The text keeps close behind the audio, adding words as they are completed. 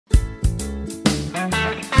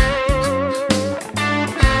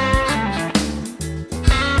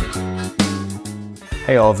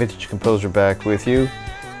Hey all, Vintage Composer back with you.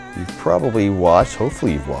 You've probably watched,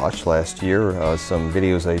 hopefully you've watched last year, some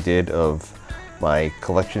videos I did of my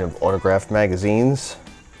collection of autographed magazines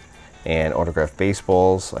and autographed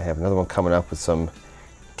baseballs. I have another one coming up with some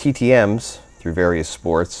TTMs through various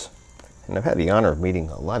sports. And I've had the honor of meeting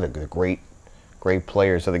a lot of great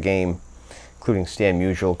players of the game, including Stan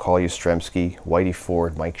Musial, Carl Yastrzemski, Whitey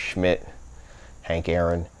Ford, Mike Schmidt, Hank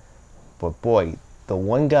Aaron. But boy, the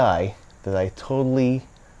one guy that I totally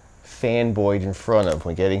fanboyed in front of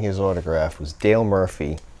when getting his autograph was Dale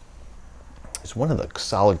Murphy. He's one of the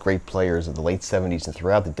solid great players of the late 70s and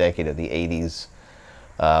throughout the decade of the 80s.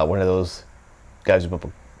 One of those guys with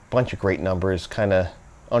a bunch of great numbers, kind of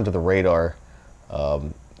under the radar.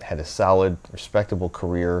 Had a solid, respectable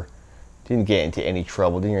career. Didn't get into any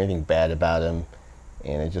trouble, didn't hear anything bad about him.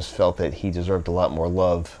 And I just felt that he deserved a lot more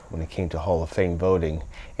love when it came to Hall of Fame voting.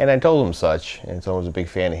 And I told him such, and so I was a big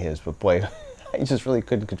fan of his. But boy, I just really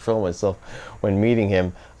couldn't control myself when meeting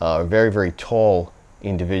him. A very, very tall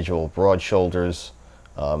individual, broad shoulders,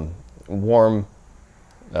 warm,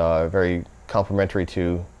 very complimentary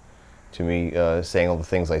to me, saying all the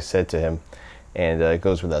things I said to him. And it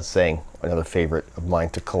goes without saying, another favorite of mine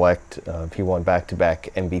to collect. He won back-to-back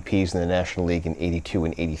MVPs in the National League in '82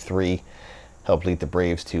 and '83. Helped lead the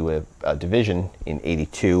Braves to a division in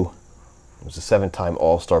 '82. He was a 7-time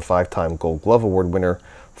All-Star, 5-time Gold Glove Award winner,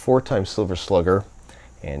 4-time Silver Slugger,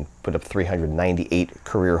 and put up 398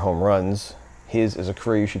 career home runs. His is a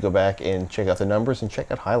career you should go back and check out the numbers and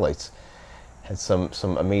check out highlights. Had some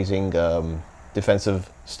amazing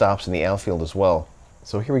defensive stops in the outfield as well.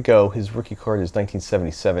 So here we go. His rookie card is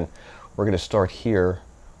 1977. We're going to start here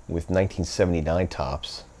with 1979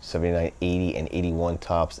 tops, 79, 80, and 81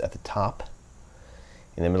 tops at the top.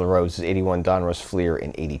 In the middle row is 81 Donruss Fleer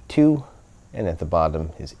in '82, and at the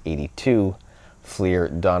bottom is 82 Fleer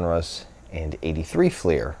Donruss and 83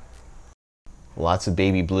 Fleer. Lots of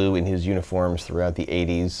baby blue in his uniforms throughout the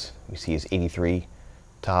 80s. We see his 83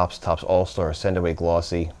 Topps All-Star Sendaway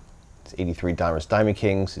Glossy. His 83 Donruss Diamond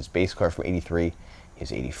Kings, his base card from '83.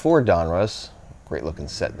 His 84 Donruss, great looking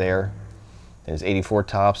set there. And his 84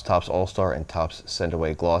 Topps All-Star, and Topps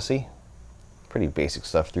Sendaway Glossy. Pretty basic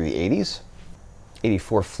stuff through the 80s.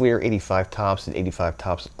 84 Fleer, 85 Topps, and 85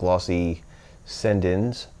 Topps Glossy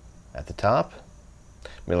Send-ins at the top.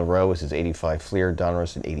 Middle row is his 85 Fleer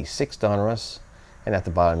Donruss and 86 Donruss. And at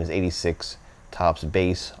the bottom is 86 Topps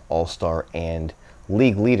Base, All-Star, and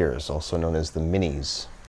League Leaders, also known as the Minis.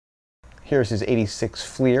 Here's his 86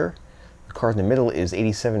 Fleer. The card in the middle is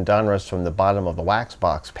 87 Donruss from the bottom of the wax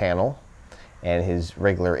box panel, and his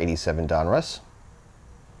regular 87 Donruss.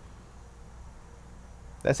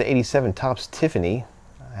 That's an 87 Topps Tiffany.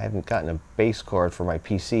 I haven't gotten a base card for my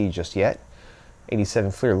PC just yet.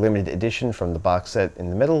 87 Fleer limited edition from the box set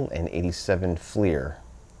in the middle, and 87 Fleer.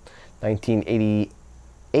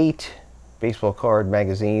 1988 baseball card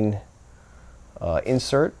magazine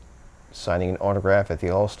insert, signing an autograph at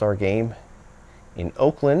the All-Star game in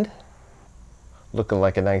Oakland. Looking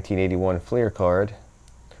like a 1981 Fleer card.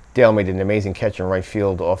 Dale made an amazing catch in right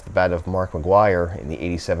field off the bat of Mark McGwire in the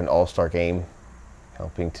 '87 All-Star game,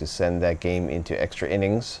 helping to send that game into extra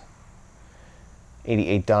innings.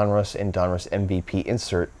 88 Donruss and Donruss MVP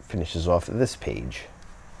insert finishes off this page.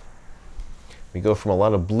 We go from a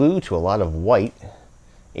lot of blue to a lot of white.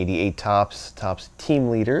 88 Topps team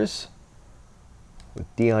leaders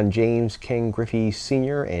with Deion James, Ken Griffey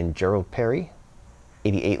Sr., and Gerald Perry.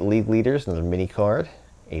 88 League Leaders, another mini card.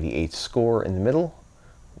 88 Score in the middle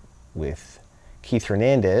with Keith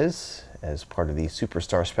Hernandez as part of the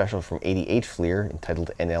Superstar Special from 88 Fleer entitled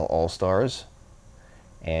NL All-Stars,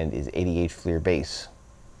 and is 88 Fleer base.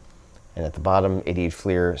 And at the bottom, 88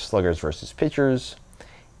 Fleer Sluggers versus Pitchers,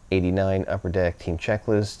 89 Upper Deck Team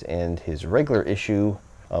Checklist, and his regular issue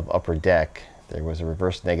of Upper Deck. There was a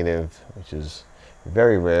reverse negative, which is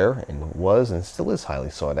very rare and was and still is highly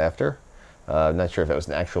sought after. I'm not sure if that was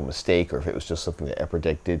an actual mistake or if it was just something that Upper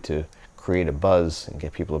Deck did to create a buzz and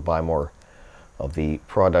get people to buy more of the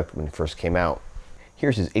product when it first came out.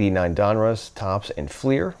 Here's his 89 Donruss, Topps, and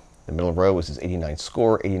Fleer. The middle row is his 89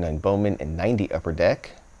 Score, 89 Bowman, and 90 Upper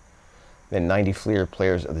Deck. Then 90 Fleer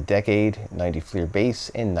Players of the Decade, 90 Fleer Base,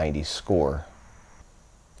 and 90 Score.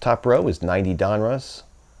 Top row is 90 Donruss,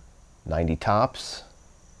 90 Topps,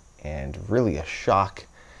 and really a shock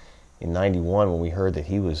in '91 when we heard that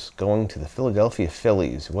he was going to the Philadelphia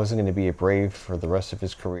Phillies. He wasn't going to be a Brave for the rest of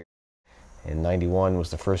his career. And '91 was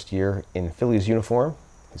the first year in Phillies uniform.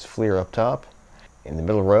 His Fleer up top. In the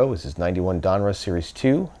middle row is his 91 Donruss Series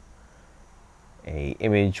 2. A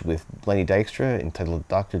image with Lenny Dykstra entitled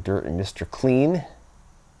Dr. Dirt and Mr. Clean.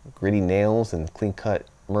 Gritty nails and clean-cut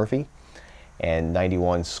Murphy. and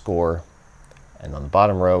 91 score. And on the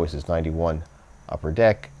bottom row is his 91 Upper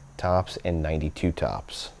Deck Topps and 92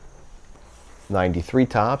 Topps. 93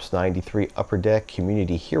 Topps, 93 Upper Deck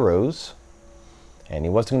Community Heroes. And he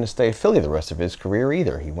wasn't going to stay a Philly the rest of his career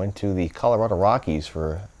either. He went to the Colorado Rockies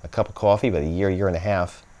for a cup of coffee, about a year and a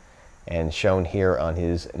half, and shown here on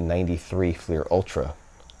his 93 Fleer Ultra.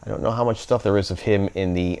 I don't know how much stuff there is of him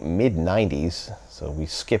in the mid-90s, so we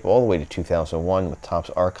skip all the way to 2001 with Topps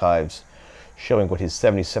Archives showing what his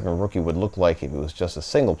 77 rookie would look like if it was just a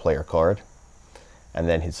single player card, and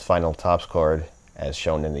then his final Topps card as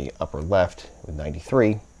shown in the upper left with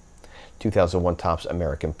 93, 2001 Topps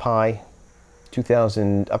American Pie,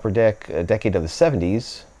 2000 Upper Deck, a decade of the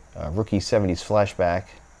 70s, rookie 70s flashback.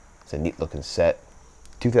 It's a neat looking set.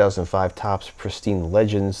 2005 Topps Pristine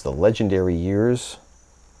Legends, the legendary years,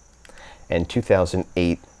 and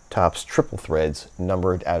 2008 Topps Triple Threads,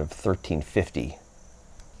 numbered out of 1350.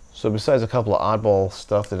 So besides a couple of oddball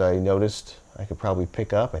stuff that I noticed I could probably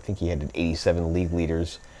pick up, I think he had an 87 league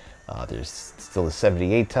leaders. There's still the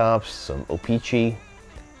 78 Topps, some O-Pee-Chee,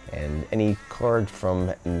 and any card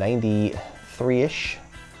from 93-ish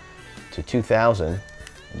to 2000. I'm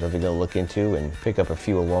definitely going to look into and pick up a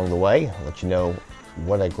few along the way. I'll let you know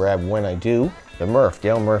what I grab when I do. The Murph,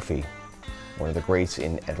 Dale Murphy, one of the greats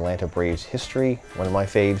in Atlanta Braves history, one of my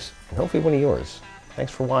faves, and hopefully one of yours.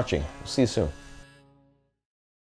 Thanks for watching. We'll see you soon.